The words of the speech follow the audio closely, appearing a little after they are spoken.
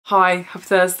Hi, happy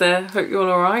Thursday. Hope you're all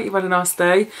alright. You've had a nice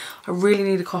day. I really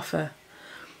need a coffee.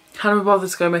 Can I be bothered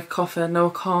to go make a coffee? No,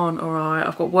 I can't. Alright,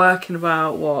 I've got work in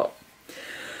about what?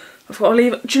 I've got to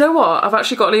leave. Do you know what? I've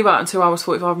actually got to leave out in 2 hours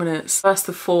 45 minutes. First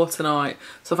of 4 tonight.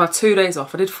 So I've had 2 days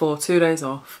off. I did 4, 2 days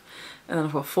off. And then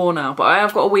I've got 4 now. But I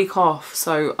have got a week off.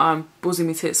 So I'm buzzing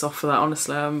my tits off for that,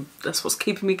 honestly. That's what's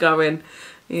keeping me going,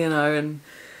 you know. And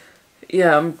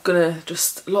yeah, I'm gonna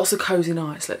just lots of cozy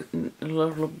nights like blah,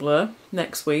 blah, blah,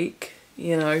 next week,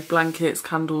 you know, blankets,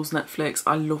 candles, Netflix.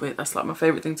 I love it. That's like my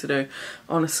favourite thing to do,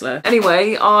 honestly.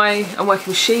 Anyway, I am working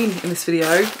with Shein in this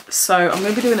video, so I'm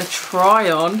going to be doing a try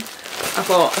on. I've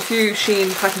got a few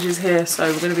Shein packages here,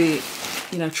 so we're going to be,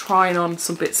 you know, trying on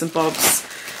some bits and bobs.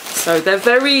 So they're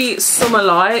very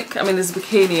summer-like. I mean, there's a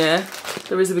bikini here.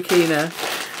 There is a bikini.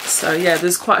 So yeah,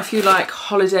 there's quite a few like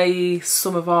holiday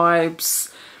summer vibes.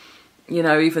 You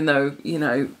know, even though, you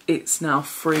know, it's now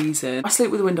freezing. I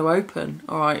sleep with the window open,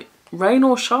 all right? Rain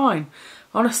or shine.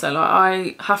 Honestly, like,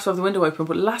 I have to have the window open.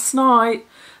 But last night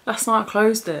I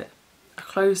closed it. I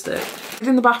closed it.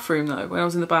 In the bathroom, though, when I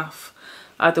was in the bath,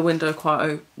 I had the window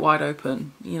quite wide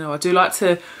open. You know, I do like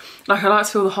to, I like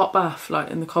to feel the hot bath, like,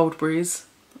 in the cold breeze.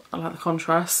 I like the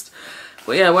contrast.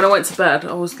 But yeah, when I went to bed,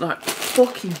 I was, like,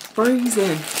 fucking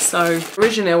freezing. So,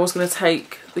 originally I was going to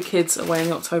take the kids away in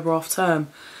the October half term.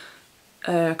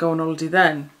 Go on holiday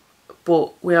then,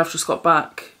 but we have just got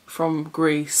back from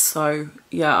Greece, so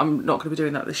yeah, I'm not going to be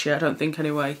doing that this year, I don't think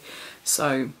anyway.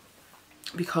 So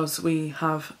because we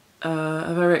have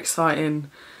a very exciting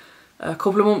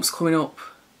couple of months coming up,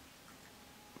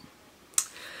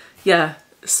 yeah,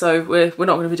 so we're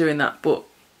not going to be doing that. But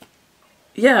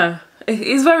yeah, it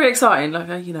is very exciting,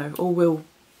 like, you know, all will,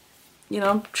 you know,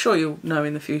 I'm sure you'll know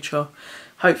in the future,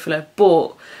 hopefully.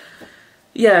 But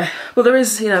yeah, but there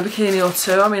is, you know, a bikini or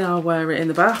two. I mean, I'll wear it in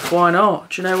the bath. Why not?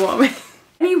 Do you know what I mean?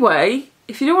 Anyway,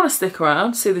 if you do want to stick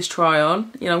around, see this try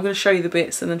on, you know, I'm going to show you the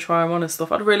bits and then try them on and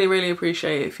stuff. I'd really, really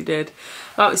appreciate it if you did.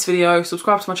 Like this video,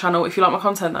 subscribe to my channel if you like my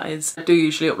content, that is. I do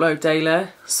usually upload daily.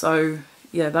 So,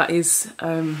 yeah, that is,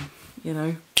 you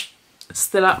know,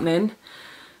 still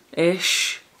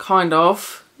happening-ish, kind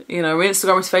of. You know,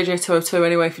 Instagram is FayJ202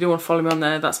 anyway. If you do want to follow me on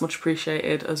there, that's much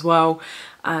appreciated as well.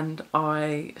 And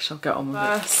I shall get on with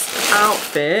it. First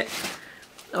outfit,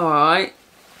 alright,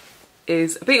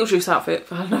 is a Beetlejuice outfit.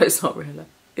 But no, it's not really.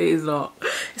 It is not.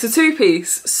 It's a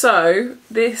 2-piece. So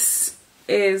this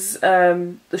is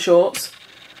the shorts.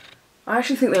 I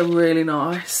actually think they're really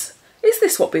nice. Is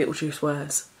this what Beetlejuice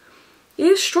wears? He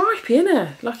is stripy, isn't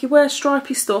he? Like, he wears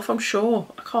stripy stuff, I'm sure.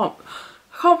 I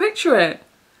can't picture it.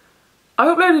 I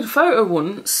uploaded a photo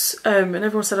once and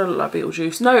everyone said I look like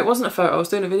Beetlejuice. No, it wasn't a photo, I was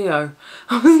doing a video.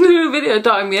 I was doing a video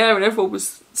dyeing my hair and everyone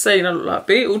was saying I look like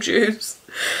Beetlejuice.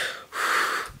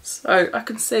 So I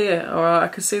can see it, alright, I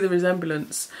can see the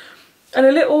resemblance. And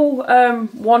a little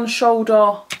one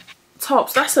shoulder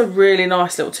tops. That's a really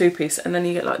nice little 2-piece. And then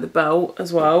you get like the belt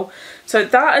as well. So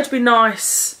that'd be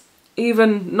nice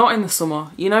even not in the summer.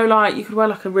 You know, like you could wear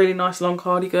like a really nice long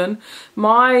cardigan.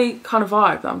 My kind of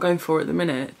vibe that I'm going for at the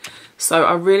minute. So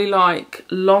I really like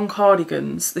long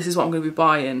cardigans. This is what I'm going to be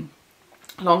buying.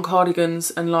 Long cardigans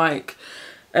and like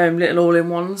little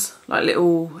all-in-ones. Like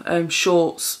little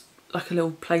shorts, like a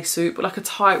little play suit, but like a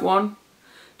tight one.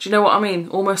 Do you know what I mean?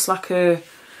 Almost like a,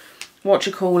 what do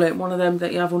you call it? One of them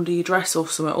that you have under your dress or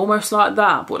something. Almost like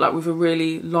that, but like with a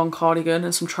really long cardigan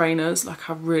and some trainers. Like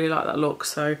I really like that look.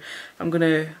 So I'm going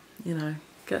to, you know,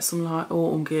 get some like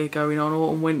autumn gear going on,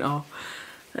 autumn, winter.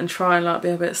 And try and like be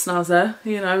a bit snazzer,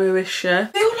 you know, we wish. I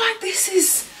feel like this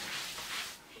is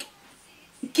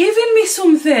giving me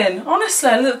something.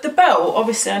 Honestly, look, the belt,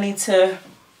 obviously I need to...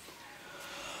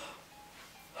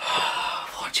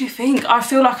 What do you think? I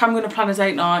feel like I'm going to plan a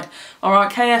date night.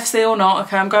 Alright, KFC or not,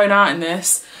 okay, I'm going out in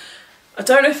this. I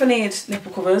don't know if I need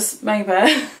nipple covers,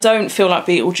 maybe. Don't feel like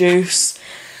Beetlejuice.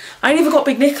 I ain't even got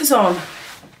big knickers on.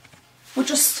 We're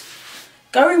just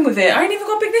going with it. I ain't even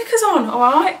got big knickers on,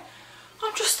 alright?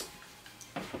 I'm just,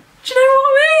 do you know what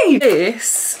I mean?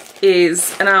 This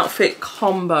is an outfit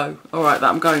combo, alright, that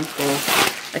I'm going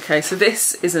for. Okay, so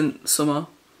this isn't summer.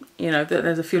 You know,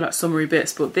 there's a few like summery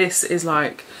bits, but this is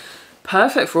like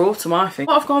perfect for autumn, I think.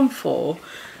 What I've gone for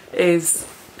is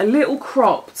a little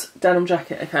cropped denim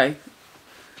jacket, okay?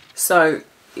 So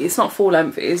it's not full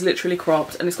length, it is literally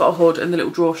cropped and it's got a hood and the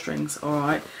little drawstrings,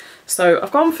 alright? So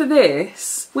I've gone for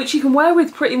this, which you can wear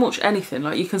with pretty much anything.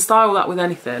 Like you can style that with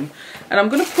anything. And I'm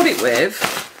going to put it with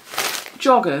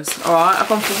joggers, alright? I've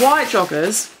gone for white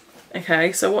joggers.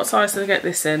 Okay, so what size did I get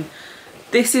this in?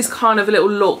 This is kind of a little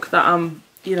look that I'm,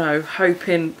 you know,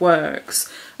 hoping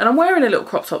works. And I'm wearing a little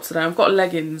crop top today. I've got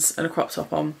leggings and a crop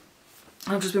top on.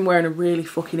 I've just been wearing a really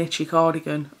fucking itchy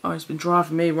cardigan. Oh, it's been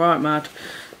driving me right mad.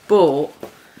 But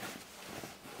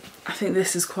I think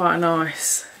this is quite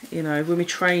nice, you know, with my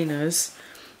trainers.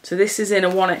 So this is in a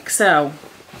 1XL.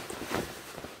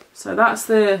 So that's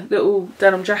the little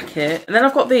denim jacket. And then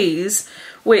I've got these,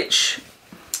 which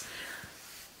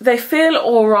they feel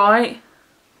alright.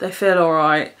 They feel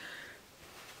alright.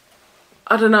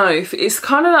 I don't know, it's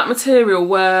kind of that material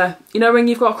where, you know, when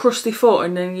you've got a crusty foot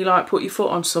and then you like put your foot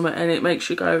on something and it makes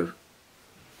you go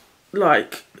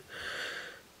like,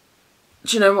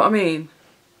 do you know what I mean?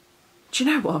 Do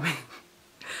you know what I mean?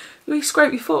 You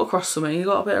scrape your foot across something, you've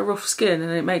got a bit of rough skin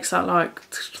and it makes that like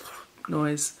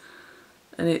noise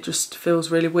and it just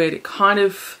feels really weird. It kind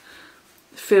of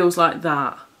feels like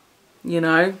that, you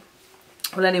know?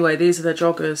 Well, anyway, these are the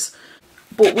joggers.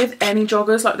 But with any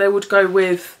joggers, like they would go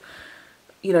with,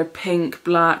 you know, pink,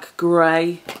 black,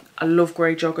 grey. I love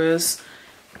grey joggers.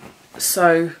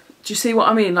 So, do you see what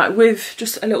I mean? Like with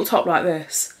just a little top like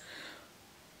this.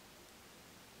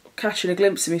 Catching a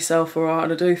glimpse of myself, alright,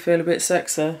 and I do feel a bit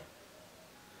sexy.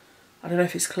 I don't know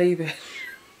if it's cleavage.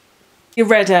 You're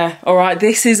ready, alright?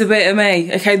 This is a bit of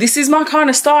me. Okay, this is my kind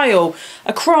of style.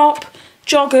 A crop,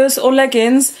 joggers or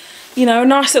leggings, you know, a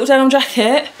nice little denim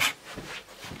jacket.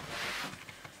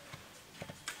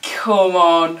 Come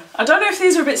on. I don't know if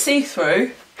these are a bit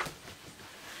see-through.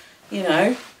 You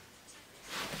know.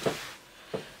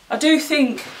 I do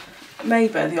think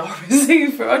maybe they are a bit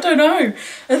see-through. I don't know.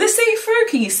 Are they see-through?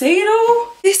 Can you see it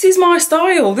all? This is my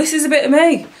style. This is a bit of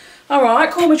me.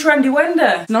 Alright, call me Trendy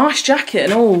Wendy. Nice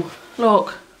jacket and all.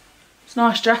 Look. It's a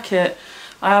nice jacket.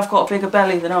 I have got a bigger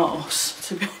belly than ours,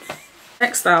 to be honest.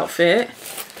 Next outfit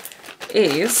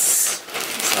is,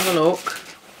 let's have a look.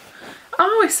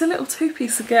 Oh, it's a little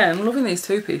two-piece again. I'm loving these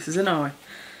two-pieces, aren't I?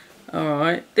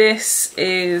 Alright, this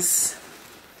is...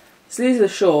 So these are the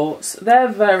shorts. They're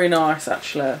very nice,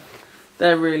 actually.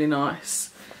 They're really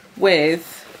nice.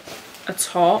 With a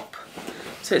top.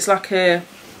 So it's like a...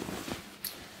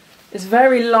 It's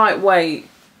very lightweight.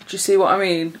 Do you see what I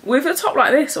mean? With a top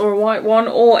like this, or a white one,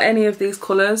 or any of these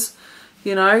colours,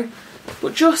 you know?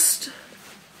 But just...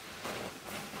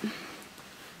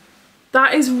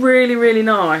 That is really, really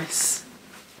nice.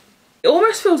 It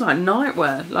almost feels like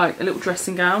nightwear, like a little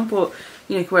dressing gown, but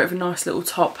you know, you can wear it with a nice little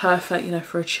top, perfect, you know,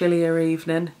 for a chillier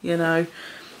evening, you know.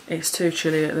 It's too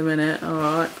chilly at the minute,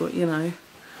 alright, but you know,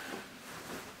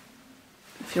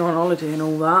 if you're on holiday and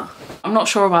all that. I'm not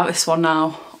sure about this one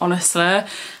now, honestly.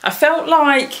 I felt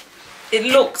like it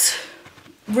looked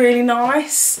really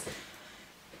nice,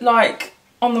 like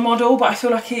on the model, but I feel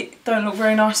like it don't look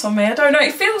very nice on me. I don't know,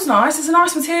 it feels nice, it's a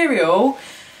nice material.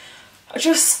 I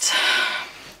just...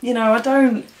 You know, I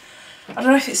don't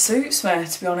know if it suits me,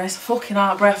 to be honest. I'm fucking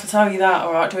out of breath to tell you that,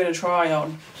 alright, doing a try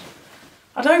on.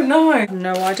 I don't know. I have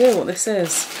no idea what this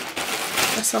is.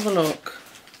 Let's have a look.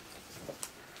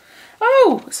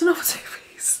 Oh, it's another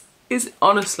two-piece.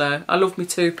 Honestly, I love me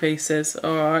two pieces,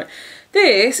 alright.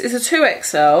 This is a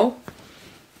 2XL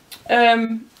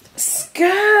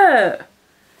skirt.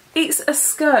 It's a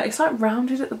skirt. It's like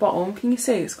rounded at the bottom. Can you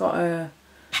see? It's got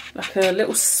like a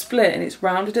little split and it's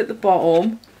rounded at the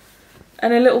bottom.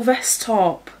 And a little vest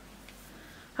top.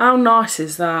 How nice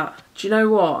is that? Do you know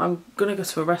what? I'm going to go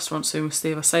to a restaurant soon with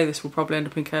Steve. I say this, we'll probably end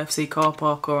up in KFC car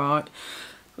park, alright?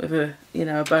 With a, you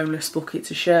know, a boneless bucket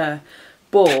to share.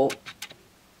 But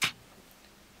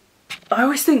I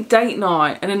always think date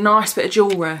night and a nice bit of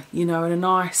jewellery, you know, and a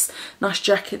nice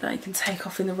jacket that you can take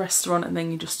off in the restaurant and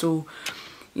then you're just all,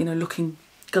 you know, looking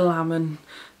glam and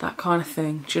that kind of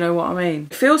thing. Do you know what I mean?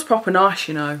 It feels proper nice,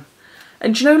 you know.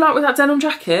 And do you know, like with that denim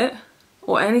jacket,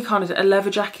 or any kind of a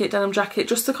leather jacket, denim jacket,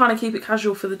 just to kind of keep it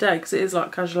casual for the day, because it is like a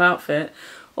casual outfit.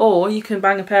 Or you can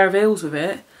bang a pair of heels with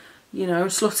it, you know, and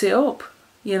slut it up,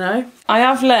 you know. I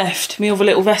have left me other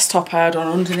little vest top I had on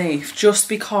underneath, just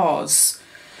because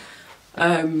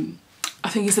I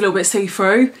think it's a little bit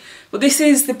see-through. But this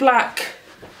is the black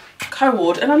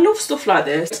cord, and I love stuff like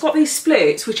this. It's got these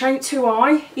splits, which ain't too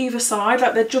high either side,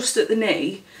 like they're just at the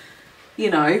knee. You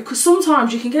know, because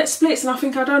sometimes you can get splits and I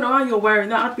think, I don't know how you're wearing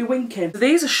that, I'd be winking.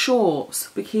 These are shorts,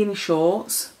 bikini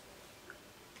shorts.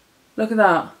 Look at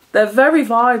that. They're very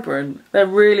vibrant. They're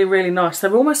really, really nice.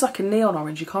 They're almost like a neon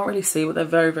orange. You can't really see, but they're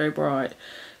very, very bright.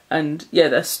 And yeah,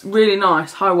 they're really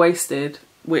nice, high-waisted,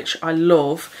 which I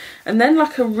love. And then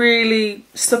like a really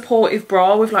supportive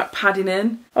bra with like padding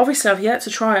in. Obviously, I've yet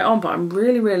to try it on, but I'm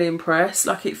really, really impressed.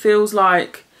 Like it feels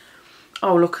like,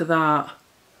 oh, look at that.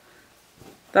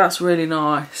 That's really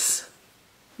nice.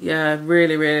 Yeah,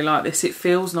 really, really like this. It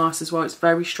feels nice as well. It's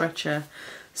very stretchy.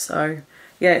 So,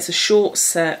 yeah, it's a short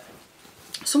set.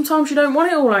 Sometimes you don't want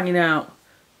it all hanging out,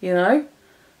 you know.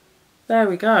 there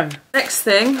we go. Next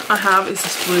thing I have is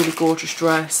this really gorgeous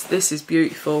dress. This is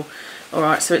beautiful. All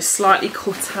right, so it's slightly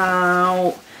cut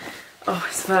out. Oh,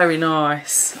 it's very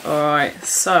nice. All right,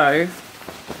 so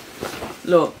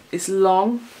look, it's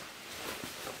long.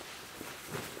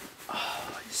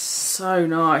 Oh, it's so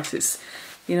nice. It's,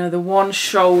 you know, the one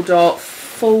shoulder,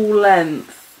 full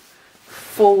length,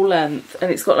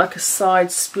 and it's got like a side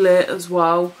split as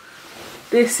well.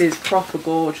 This is proper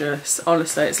gorgeous,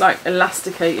 honestly. It's like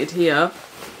elasticated here.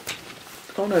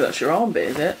 Oh no, that's your armpit,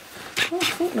 is it? Oh,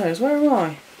 fuck knows, where am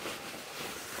I?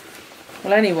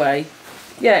 Well, anyway,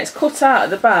 yeah, it's cut out at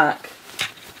the back.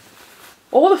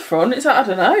 Or the front, it's, I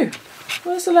don't know.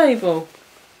 Where's the label?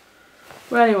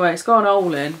 Well, anyway, it's got an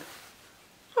hole in.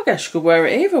 I guess you could wear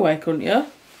it either way, couldn't you?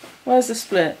 Where's the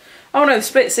split? Oh no, the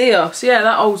split's here. So yeah,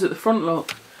 that hole's at the front,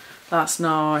 look. That's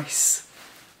nice.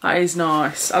 That is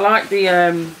nice. I like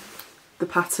the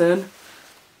pattern,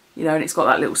 you know, and it's got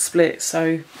that little split.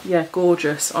 So yeah,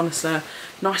 gorgeous, honestly.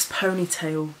 Nice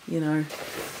ponytail, you know.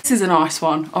 This is a nice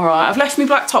one. All right, I've left me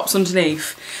black tops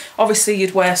underneath. Obviously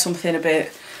you'd wear something a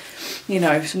bit, you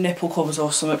know, some nipple covers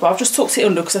or something, but I've just tucked it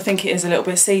under because I think it is a little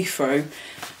bit see-through.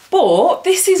 But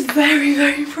this is very,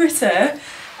 very pretty.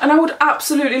 And I would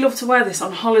absolutely love to wear this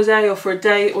on holiday or for a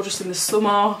date or just in the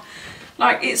summer.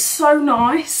 Like, it's so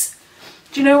nice.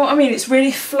 Do you know what I mean? It's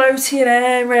really floaty and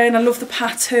airy, and I love the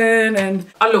pattern, and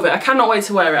I love it. I cannot wait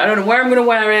to wear it. I don't know where I'm going to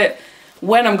wear it,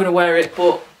 when I'm going to wear it,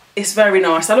 but it's very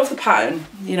nice. I love the pattern.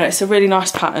 You know, it's a really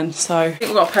nice pattern. So I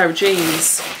think we've got a pair of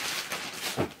jeans.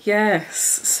 Yes.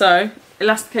 So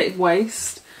elasticated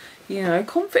waist. You know,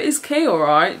 comfort is key, all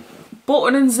right.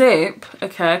 Button and zip.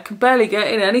 Okay, I can barely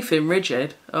get in anything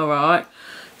rigid. All right.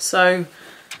 So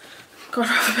got to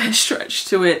have a bit of stretch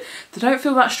to it. They don't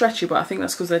feel that stretchy, but I think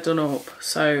that's because they're done up.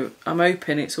 So I'm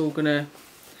hoping it's all gonna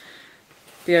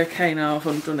be okay now if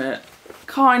I've done it.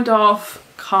 Kind of.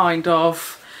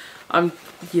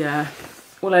 Yeah.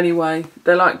 Well, anyway,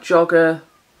 they're like jogger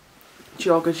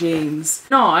jeans.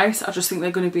 Nice. I just think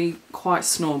they're gonna be quite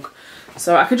snug.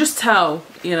 So I can just tell,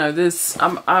 you know,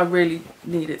 I really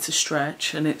need it to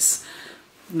stretch, and it's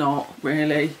not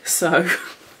really. So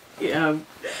yeah.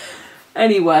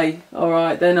 Anyway, all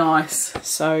right, they're nice.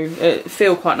 So it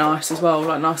feel quite nice as well,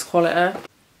 like nice quality.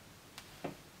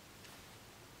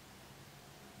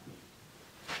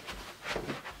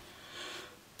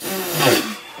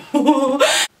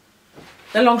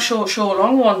 They're long, short,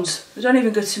 long ones. They don't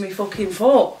even go to me fucking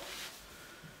foot.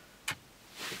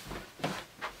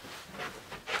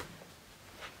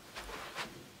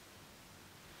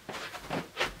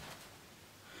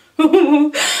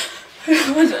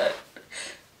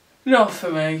 Not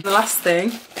for me. The last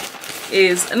thing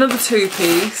is another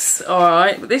two-piece,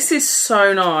 alright, but this is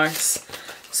so nice.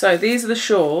 So these are the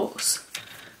shorts.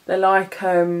 They're like,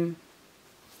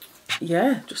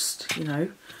 yeah, just, you know,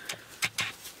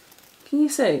 can you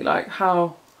see like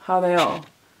how they are?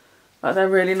 Like, they're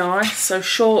really nice. So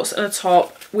shorts and a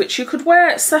top, which you could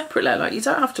wear separately. Like, you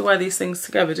don't have to wear these things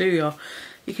together, do you?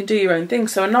 You can do your own thing.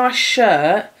 So a nice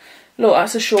shirt. Look,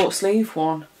 that's a short sleeve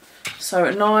one. So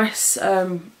a nice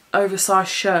oversized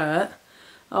shirt.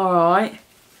 Alright.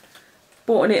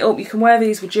 Button it up. You can wear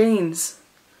these with jeans.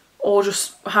 Or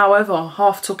just however.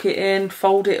 Half tuck it in,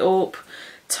 fold it up,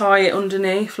 tie it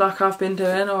underneath like I've been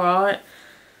doing. Alright.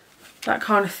 That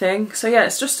kind of thing. So yeah,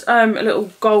 it's just a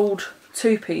little gold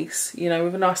two-piece, you know,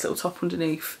 with a nice little top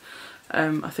underneath.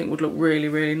 I think would look really,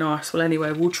 really nice. Well,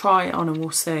 anyway, we'll try it on and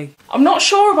we'll see. I'm not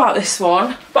sure about this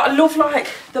one, but I love like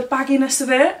the bagginess of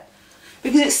it,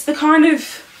 because it's the kind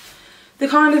of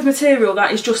material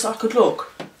that is just, I could tuck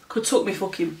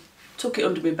it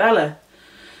under my belly.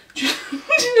 Do you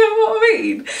know what I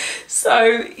mean?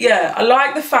 So yeah, I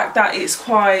like the fact that it's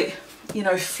quite, you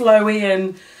know, flowy,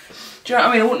 and do you know what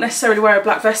I mean? I wouldn't necessarily wear a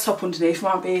black vest top underneath.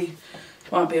 Might be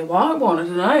a white one, I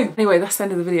don't know. Anyway, that's the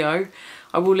end of the video.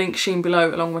 I will link Shein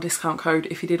below along my discount code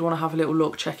if you did want to have a little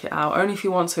look, check it out. Only if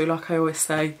you want to, like I always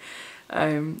say.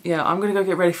 Yeah, I'm going to go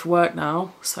get ready for work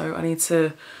now. So I need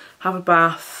to have a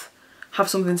bath, have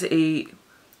something to eat,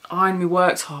 iron my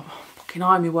worktop. Fucking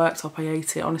iron my worktop, I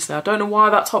hate it, honestly. I don't know why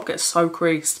that top gets so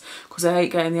creased, because I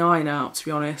hate getting the iron out, to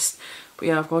be honest. But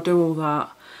yeah, I've got to do all that.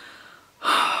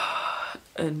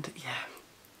 And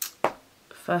yeah.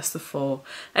 First of all.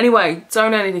 Anyway,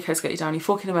 don't let any dickheads get you down. You're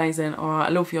fucking amazing. Alright,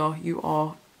 I love you. You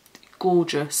are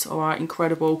gorgeous. Alright,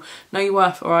 incredible. Know your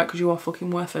worth, alright, because you are fucking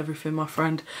worth everything, my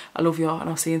friend. I love you, and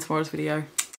I'll see you in tomorrow's video.